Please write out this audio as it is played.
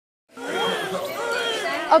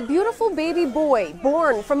A beautiful baby boy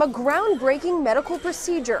born from a groundbreaking medical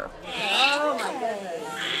procedure. Oh my goodness.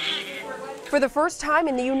 For the first time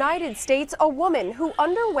in the United States, a woman who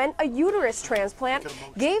underwent a uterus transplant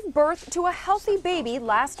gave birth to a healthy baby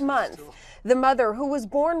last month. The mother, who was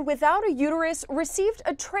born without a uterus, received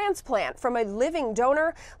a transplant from a living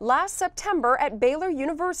donor last September at Baylor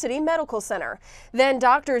University Medical Center. Then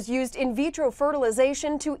doctors used in vitro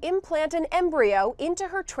fertilization to implant an embryo into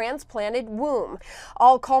her transplanted womb,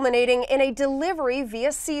 all culminating in a delivery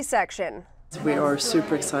via C-section. We are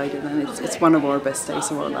super excited, and it's one of our best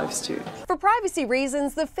days of our lives too. For privacy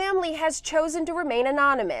reasons, the family has chosen to remain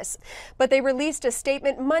anonymous, but they released a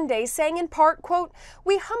statement Monday saying in part, quote,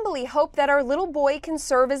 "We humbly hope that our little boy can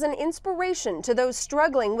serve as an inspiration to those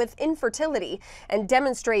struggling with infertility and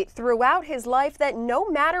demonstrate throughout his life that no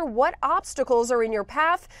matter what obstacles are in your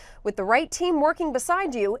path, with the right team working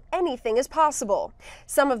beside you, anything is possible."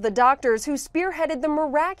 Some of the doctors who spearheaded the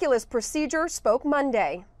miraculous procedure spoke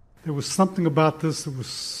Monday. There was something about this that was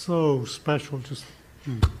so special.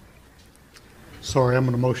 Sorry, I'm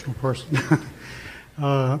an emotional person.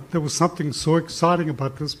 There was something so exciting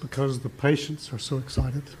about this because the patients are so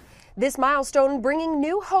excited. This milestone bringing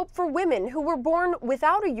new hope for women who were born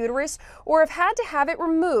without a uterus or have had to have it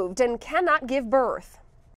removed and cannot give birth.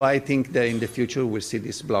 I think that in the future we'll see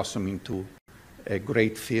this blossom into a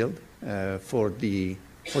great field for the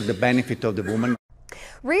benefit of the woman.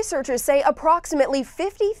 Researchers say approximately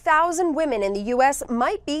 50,000 women in the U.S.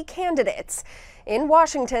 might be candidates. In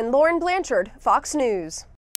Washington, Lauren Blanchard, Fox News.